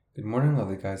Good morning,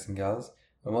 lovely guys and gals,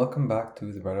 and welcome back to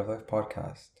the Bread of Life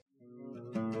podcast.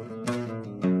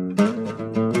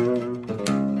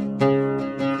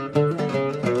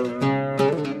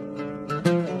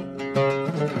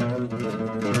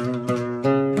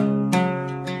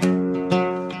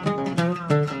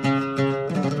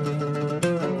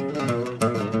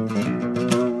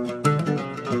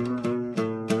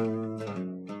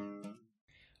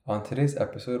 On today's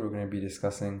episode, we're going to be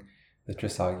discussing the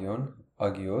trisagion,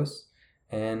 agios,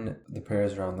 and the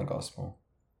prayers around the gospel.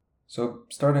 So,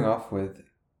 starting off with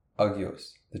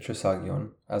agios, the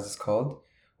trisagion, as it's called,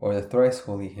 or the thrice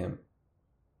holy hymn.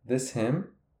 This hymn,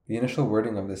 the initial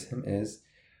wording of this hymn is,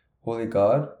 Holy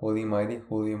God, Holy Mighty,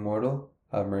 Holy Immortal,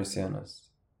 have mercy on us.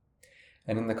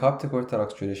 And in the Coptic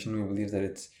Orthodox tradition, we believe that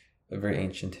it's a very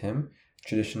ancient hymn.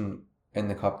 Tradition in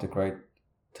the Coptic Rite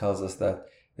tells us that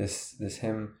this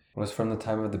hymn was from the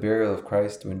time of the burial of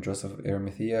Christ, when Joseph of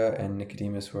Arimathea and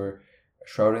Nicodemus were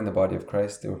shrouding the body of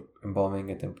Christ. They were embalming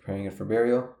it and preparing it for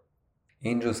burial.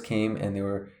 Angels came and they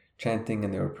were chanting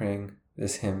and they were praying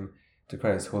this hymn to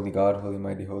Christ. Holy God, Holy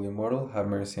Mighty, Holy Immortal, have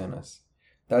mercy on us.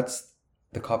 That's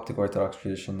the Coptic Orthodox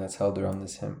tradition that's held around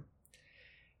this hymn.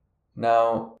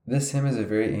 Now, this hymn is a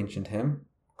very ancient hymn,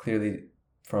 clearly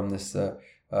from this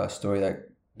story that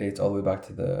dates all the way back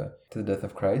to the death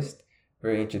of Christ.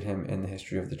 Very ancient hymn in the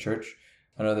history of the church.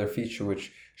 Another feature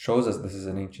which shows us this is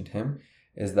an ancient hymn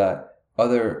is that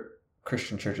other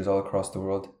Christian churches all across the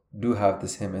world do have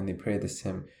this hymn and they pray this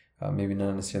hymn, maybe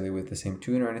not necessarily with the same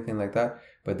tune or anything like that,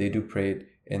 but they do pray it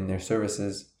in their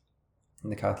services, in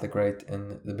the Catholic Rite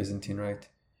and the Byzantine Rite.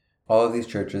 All of these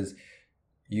churches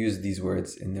use these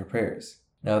words in their prayers.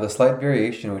 Now, the slight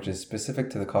variation which is specific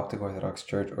to the Coptic Orthodox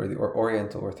Church or the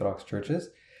Oriental Orthodox churches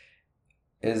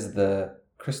is the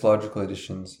Christological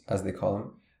editions, as they call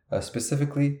them,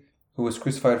 specifically, who was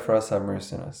crucified for us, have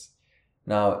mercy on us.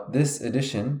 Now, this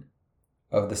edition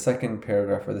of the second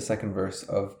paragraph or the second verse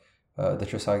of the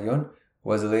Trisagion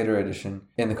was a later edition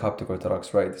in the Coptic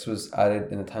Orthodox Rite. This was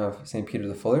added in the time of St. Peter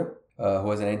the Fuller, who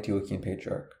was an Antiochian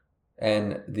patriarch.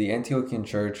 And the Antiochian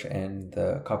Church and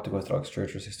the Coptic Orthodox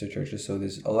Church are sister churches, so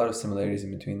there's a lot of similarities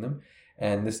in between them.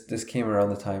 And this came around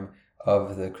the time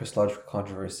of the Christological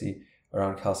controversy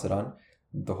around Chalcedon,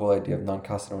 the whole idea of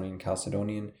non-Chalcedonian,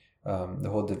 Chalcedonian, the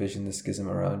whole division, the schism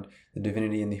around the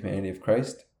divinity and the humanity of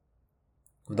Christ.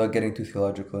 Without getting too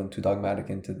theological and too dogmatic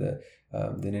into the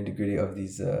nitty-gritty of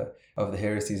these of the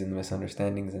heresies and the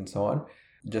misunderstandings and so on,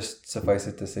 just suffice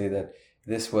it to say that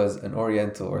this was an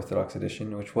Oriental Orthodox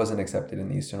edition which wasn't accepted in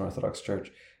the Eastern Orthodox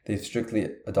Church. They've strictly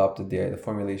adopted the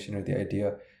formulation or the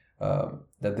idea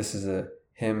that this is a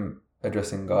hymn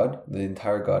addressing God, the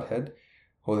entire Godhead.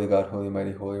 Holy God, Holy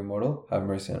Mighty, Holy Immortal, have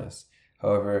mercy on us.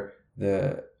 However,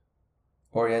 the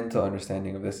Oriental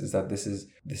understanding of this is that this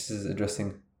is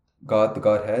addressing God, the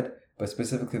Godhead, but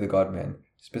specifically the God-man,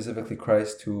 specifically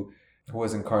Christ who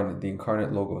was incarnate, the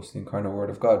incarnate Logos, the incarnate Word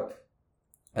of God.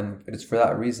 And it is for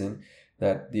that reason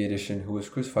that the edition, who was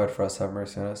crucified for us, have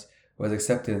mercy on us, was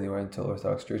accepted in the Oriental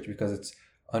Orthodox Church, because it's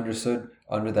understood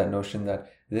under that notion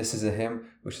that this is a hymn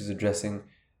which is addressing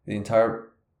the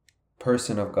entire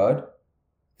person of God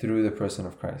through the person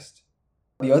of Christ.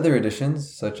 The other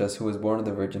editions, such as Who was born of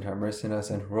the Virgin, have mercy on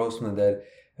us, and Who rose from the dead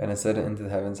and ascended into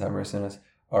the heavens, have mercy on us,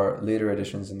 are later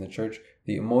editions in the church.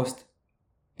 The most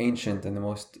ancient and the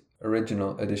most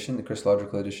original edition, the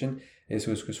Christological edition, is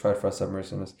Who was crucified for us, have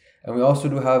mercy on us. And we also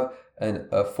do have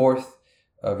a fourth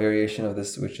variation of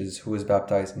this, which is Who was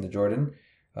baptized in the Jordan,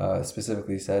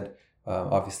 specifically said,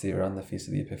 obviously around the Feast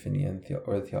of the Epiphany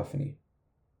or the Theophany.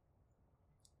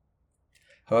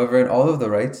 However, in all of the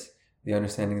rites, the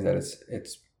understanding is that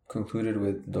it's concluded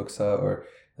with doxa, or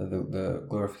the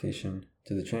glorification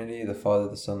to the Trinity, the Father,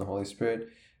 the Son, the Holy Spirit,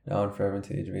 now and forever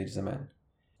into the age of ages. Amen.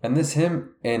 And this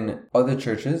hymn in other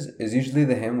churches is usually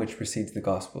the hymn which precedes the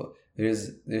gospel.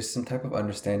 There's some type of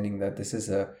understanding that this is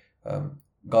a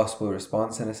gospel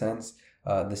response in a sense.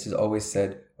 This is always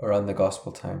said around the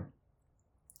gospel time.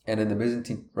 And in the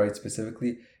Byzantine Rite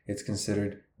specifically, it's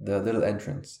considered the little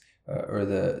entrance, or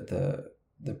the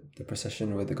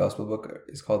procession with the gospel book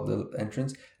is called the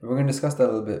entrance. And we're going to discuss that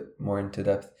a little bit more into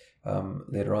depth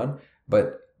later on.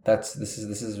 But this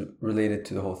is related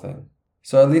to the whole thing.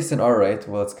 So at least in our rite,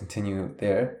 well, let's continue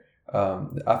there.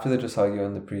 After the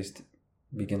Trisagion, the priest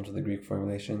begins with the Greek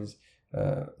formulations.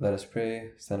 Let us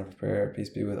pray, stand up for prayer, peace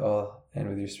be with all and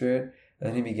with your spirit. And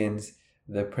then he begins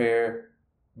the prayer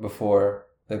before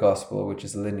the gospel, which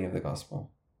is the litany of the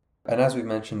gospel. And as we've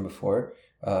mentioned before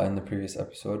in the previous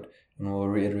episode, and we'll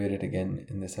reiterate it again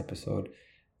in this episode,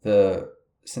 the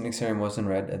Synaxarium wasn't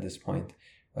read at this point.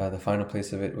 The final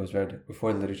place of it was read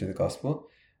before the liturgy of the gospel.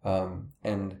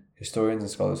 And Historians and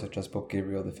scholars such as Pope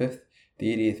Gabriel V,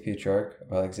 the 88th Patriarch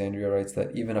of Alexandria, writes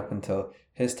that even up until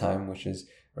his time, which is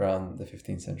around the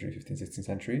 15th century, 15th, 16th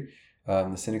century, the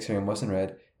Synaxarion wasn't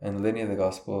read, and the Litany of the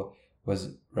Gospel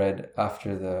was read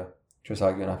after the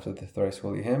Trisagion, after the Thrice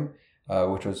Holy Hymn,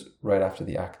 which was right after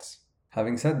the Acts.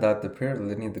 Having said that, the prayer of the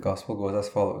Litany of the Gospel goes as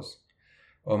follows.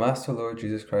 O Master Lord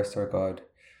Jesus Christ our God,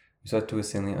 who said to his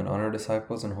saintly and honored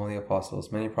disciples and holy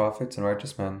apostles, many prophets and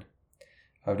righteous men,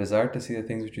 I have desired to see the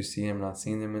things which you see and have not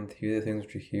seen them, and to hear the things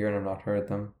which you hear and have not heard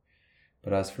them.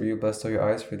 But as for you, blessed are your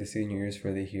eyes, for they see, and your ears,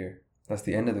 for they hear. That's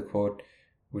the end of the quote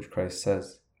which Christ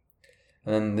says.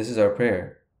 And then this is our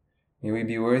prayer. May we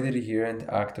be worthy to hear and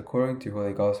to act according to your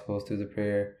holy Gospels through the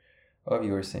prayer of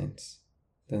your saints.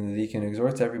 Then the deacon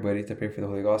exhorts everybody to pray for the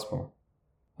Holy Gospel.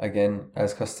 Again,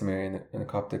 as customary in the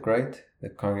Coptic rite, the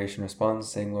congregation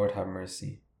responds, saying, Lord, have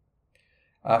mercy.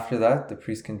 After that, the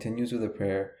priest continues with a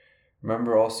prayer.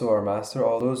 Remember also our Master,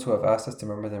 all those who have asked us to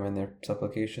remember them in their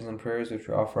supplications and prayers which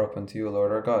we offer up unto you,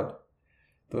 Lord our God.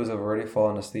 Those who have already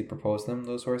fallen asleep, repose them.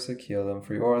 Those who are sick, heal them.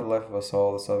 For you are the life of us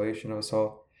all, the salvation of us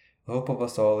all, the hope of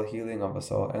us all, the healing of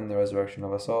us all, and the resurrection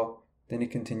of us all. Then he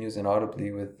continues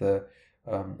inaudibly with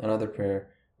another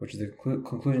prayer, which is the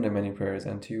conclusion of many prayers.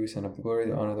 And to you we send up the glory,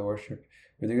 the honor, the worship,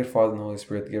 with the good Father and the Holy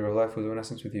Spirit, the giver of life, who is in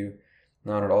essence with you,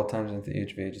 now and at all times and to the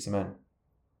age of ages. Amen.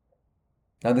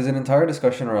 Now there's an entire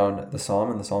discussion around the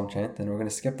psalm and the psalm chant, and we're going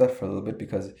to skip that for a little bit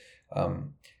because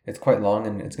it's quite long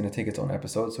and it's going to take its own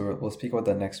episode, so we'll speak about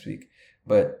that next week.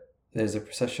 But there's a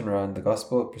procession around the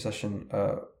gospel, procession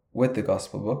with the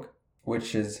gospel book,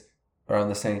 which is around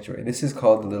the sanctuary. This is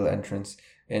called the little entrance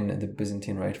in the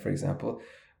Byzantine rite, for example,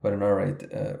 but in our rite,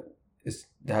 it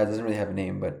doesn't really have a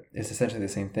name, but it's essentially the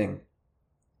same thing.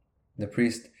 The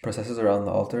priest processes around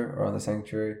the altar, around the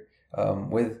sanctuary,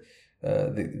 with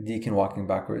the deacon walking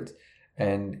backwards,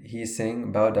 and he's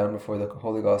saying, bow down before the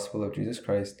holy gospel of Jesus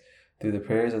Christ through the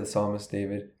prayers of the psalmist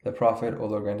David, the prophet, O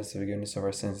Lord, grant us the forgiveness of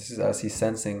our sins. This is as he's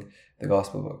sensing the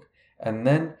gospel book. And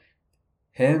then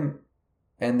him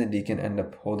and the deacon end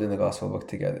up holding the gospel book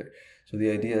together. So the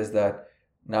idea is that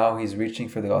now he's reaching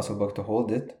for the gospel book to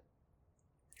hold it,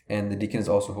 and the deacon is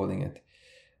also holding it.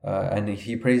 And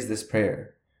he prays this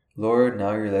prayer. Lord,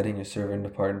 now you're letting your servant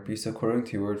depart in peace according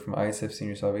to your word, from eyes have seen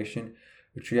your salvation,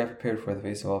 which you have prepared for the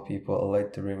face of all people, a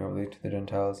light to bring revelation to the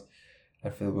Gentiles,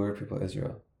 and for the glory of people of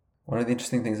Israel. One of the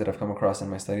interesting things that I've come across in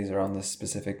my studies around this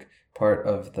specific part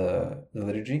of the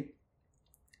liturgy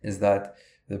is that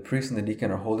the priest and the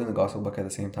deacon are holding the gospel book at the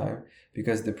same time,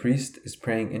 because the priest is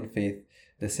praying in faith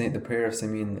the prayer of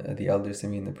Simeon, the elder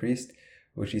Simeon the priest,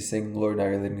 which he's saying, Lord, now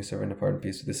you're letting your servant depart in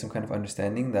peace. So there's some kind of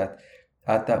understanding that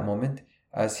at that moment,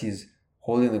 as he's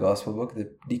holding the gospel book,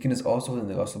 the deacon is also holding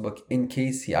the gospel book in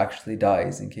case he actually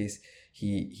dies, in case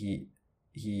he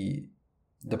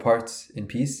departs in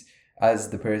peace,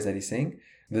 as the prayers that he's saying,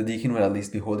 the deacon would at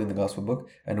least be holding the gospel book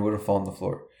and it would have fallen on the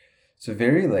floor. So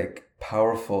very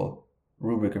powerful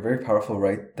rubric, a very powerful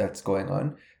rite that's going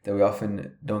on that we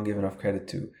often don't give enough credit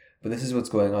to. But this is what's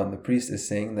going on. The priest is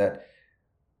saying that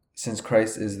since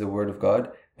Christ is the Word of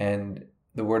God, and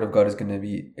the Word of God is going to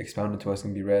be expounded to us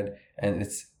and be read, and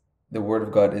it's the Word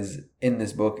of God is in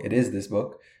this book, it is this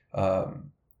book.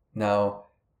 Now,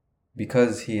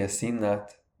 because he has seen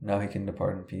that, now he can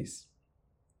depart in peace.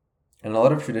 And a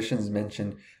lot of traditions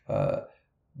mention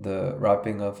the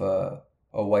wrapping of a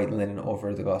white linen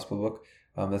over the gospel book.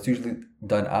 That's usually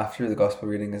done after the gospel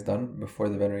reading is done, before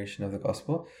the veneration of the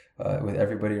gospel, with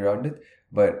everybody around it.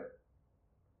 But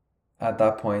at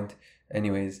that point,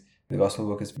 anyways, the gospel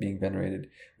book is being venerated,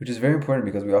 which is very important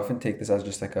because we often take this as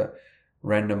just like a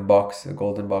random box, a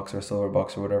golden box or a silver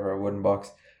box or whatever, a wooden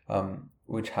box,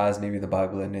 which has maybe the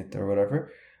Bible in it or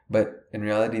whatever. But in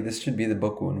reality, this should be the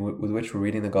book with which we're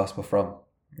reading the gospel from.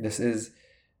 This is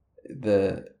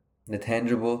the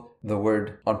tangible, the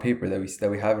word on paper that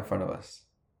we have in front of us.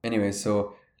 Anyway,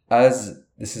 so as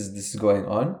this is going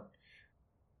on,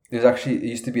 it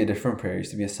used to be a different prayer. It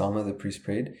used to be a psalm that the priest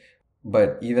prayed.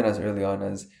 But even as early on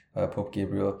as Pope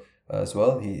Gabriel as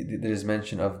well, there's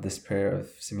mention of this prayer of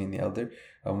Simeon the Elder,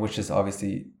 which is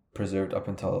obviously preserved up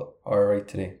until our rite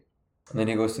today. And then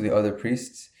he goes to the other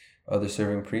priests, other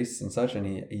serving priests and such, and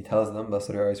he tells them,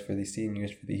 blessed are your eyes for they see and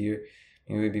ears for they hear.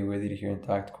 May we be worthy to hear and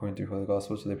to act according to your holy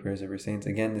gospel, to the prayers of your saints.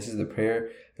 Again, this is the prayer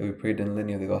that we prayed in the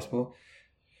Litany of the Gospel.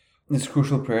 This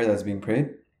crucial prayer that's being prayed.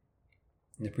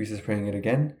 The priest is praying it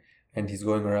again, and he's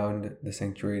going around the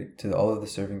sanctuary to all of the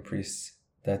serving priests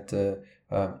that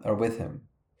are with him.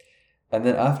 And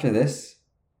then after this,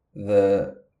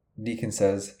 the deacon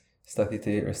says,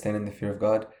 Statite, or stand in the fear of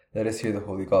God, let us hear the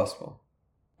holy gospel.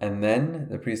 And then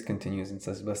the priest continues and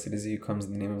says, blessed is he who comes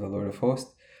in the name of the Lord of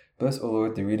hosts, Bless, O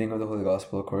Lord, the reading of the Holy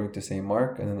Gospel according to St.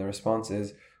 Mark. And then the response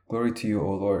is, Glory to you,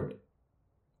 O Lord.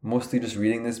 Mostly just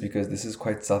reading this because this is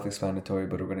quite self-explanatory,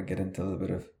 but we're going to get into a little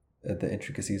bit of the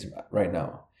intricacies right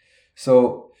now.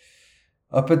 So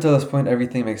up until this point,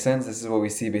 everything makes sense. This is what we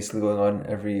see basically going on in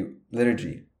every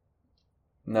liturgy.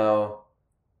 Now,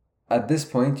 at this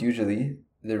point, usually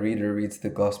the reader reads the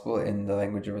Gospel in the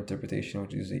language of interpretation,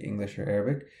 which is usually English or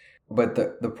Arabic. But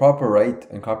the proper rite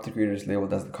in Coptic reader is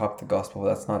labeled as the Coptic Gospel.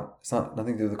 It's not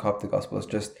nothing to do with the Coptic Gospel. It's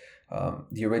just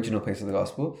the original place of the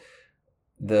Gospel.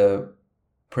 The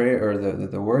prayer or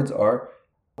the words are,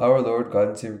 Our Lord, God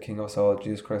and Savior, King of us all,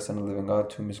 Jesus Christ, Son of the living God,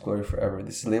 to whom is glory forever.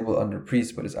 This is labeled under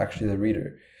priest, but it's actually the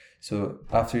reader. So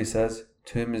after he says,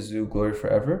 to him is due glory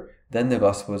forever, then the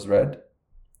Gospel is read.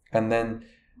 And then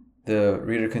the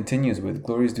reader continues with,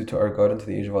 Glory is due to our God and to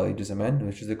the age of all ages, amen,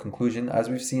 which is the conclusion. As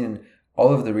we've seen in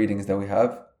all of the readings that we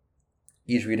have,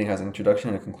 each reading has an introduction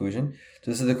and a conclusion. So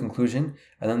this is the conclusion,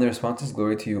 and then the response is,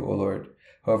 Glory to you, O Lord.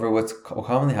 However, what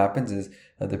commonly happens is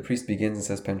that the priest begins and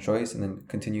says Penchois, and then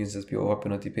continues as Pio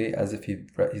Penotipe, as if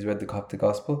he's read the Coptic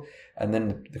Gospel, and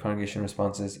then the congregation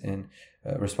responds in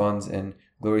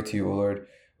Glory to you, O Lord,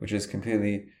 which is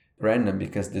completely random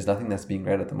because there's nothing that's being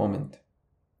read at the moment.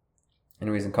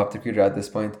 Anyways, in Coptic reader at this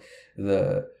point,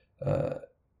 the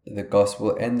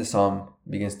Gospel and the Psalm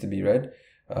begins to be read.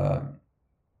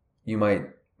 You might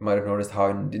have noticed how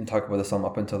I didn't talk about the Psalm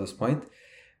up until this point.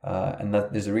 And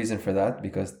that there's a reason for that,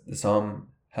 because the Psalm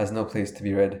has no place to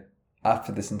be read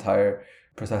after this entire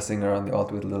processing around the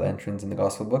altar with a little entrance in the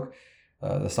Gospel book.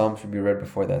 The Psalm should be read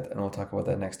before that, and we'll talk about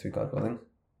that next week, God willing.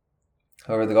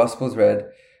 However, the Gospel is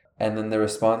read, and then the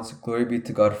response, Glory be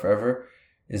to God forever,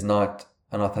 is not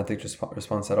an authentic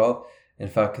response at all. In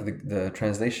fact, the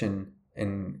translation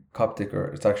in Coptic,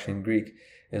 or it's actually in Greek,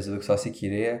 is Luxasi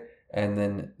Kyrie, and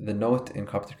then the note in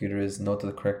Coptic reader is, note of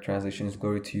the correct translation is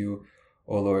Glory to you,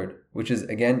 O Lord, which is,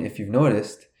 again, if you've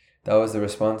noticed, that was the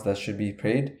response that should be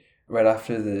prayed right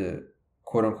after the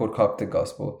quote-unquote Coptic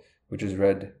Gospel, which is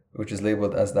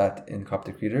labeled as that in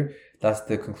Coptic reader. That's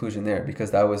the conclusion there,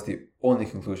 because that was the only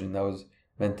conclusion that was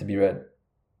meant to be read.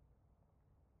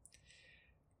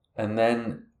 And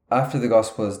then, after the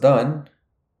Gospel is done,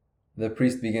 the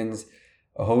priest begins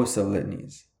a host of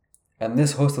litanies. And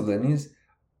this host of litanies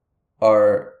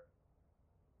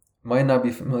might not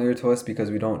be familiar to us because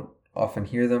we don't often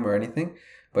hear them or anything,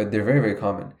 but they're very, very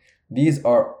common. These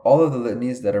are all of the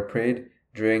litanies that are prayed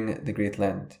during the Great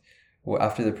Lent.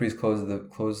 After the priest closes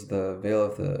the veil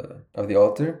of the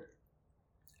altar,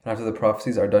 and after the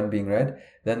prophecies are done being read,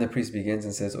 then the priest begins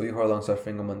and says, O you who are long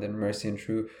suffering, abundant in mercy and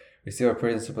true, receive our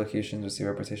prayers and supplications, receive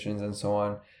our petitions, and so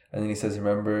on. And then he says,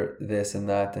 remember this and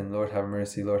that, and Lord have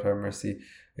mercy, Lord have mercy,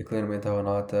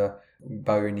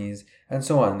 bow your knees, and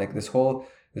so on. Like this whole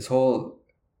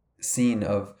scene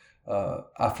of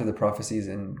after the prophecies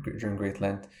and during Great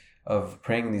Lent of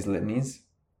praying these litanies.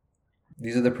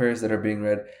 These are the prayers that are being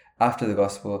read after the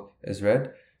Gospel is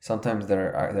read. Sometimes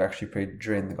they're actually prayed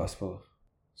during the Gospel.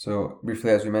 So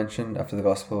briefly, as we mentioned, after the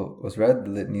Gospel was read,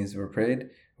 the litanies were prayed,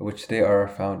 which today are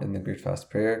found in the Great Fast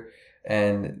Prayer.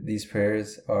 And these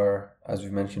prayers are, as we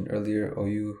mentioned earlier, O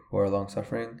you who are long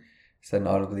suffering, said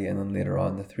audibly, and then later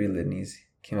on the three litanies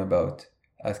came about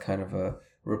as kind of a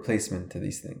replacement to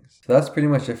these things. So that's pretty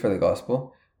much it for the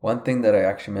Gospel. One thing that I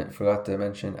actually forgot to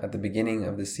mention at the beginning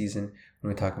of this season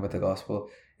when we talk about the Gospel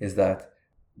is that,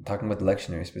 talking about the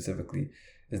lectionary specifically,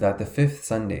 is that the fifth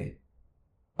Sunday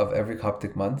of every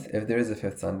Coptic month, if there is a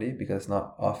fifth Sunday, because it's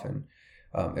not often,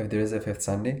 if there is a fifth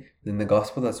Sunday, then the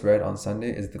Gospel that's read on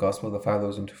Sunday is the Gospel of the 5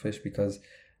 loaves and 2 fish, because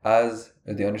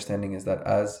the understanding is that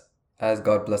as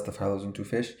God blessed the 5 loaves and 2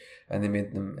 fish, and he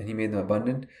made them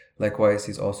abundant, likewise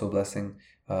He's also blessing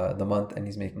the month, and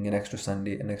He's making an extra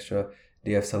Sunday, an extra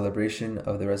day of celebration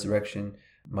of the resurrection.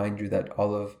 Mind you that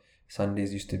all of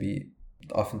Sundays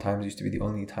oftentimes used to be the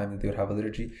only time that they would have a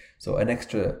liturgy. So an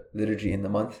extra liturgy in the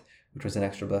month, which was an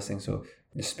extra blessing. So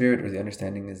the spirit or the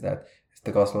understanding is that it's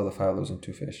the Gospel of the 5 loaves and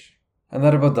 2 fish. And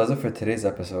that about does it for today's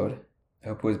episode. I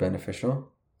hope it was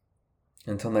beneficial.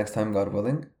 Until next time, God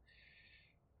willing,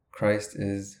 Christ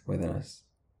is within us.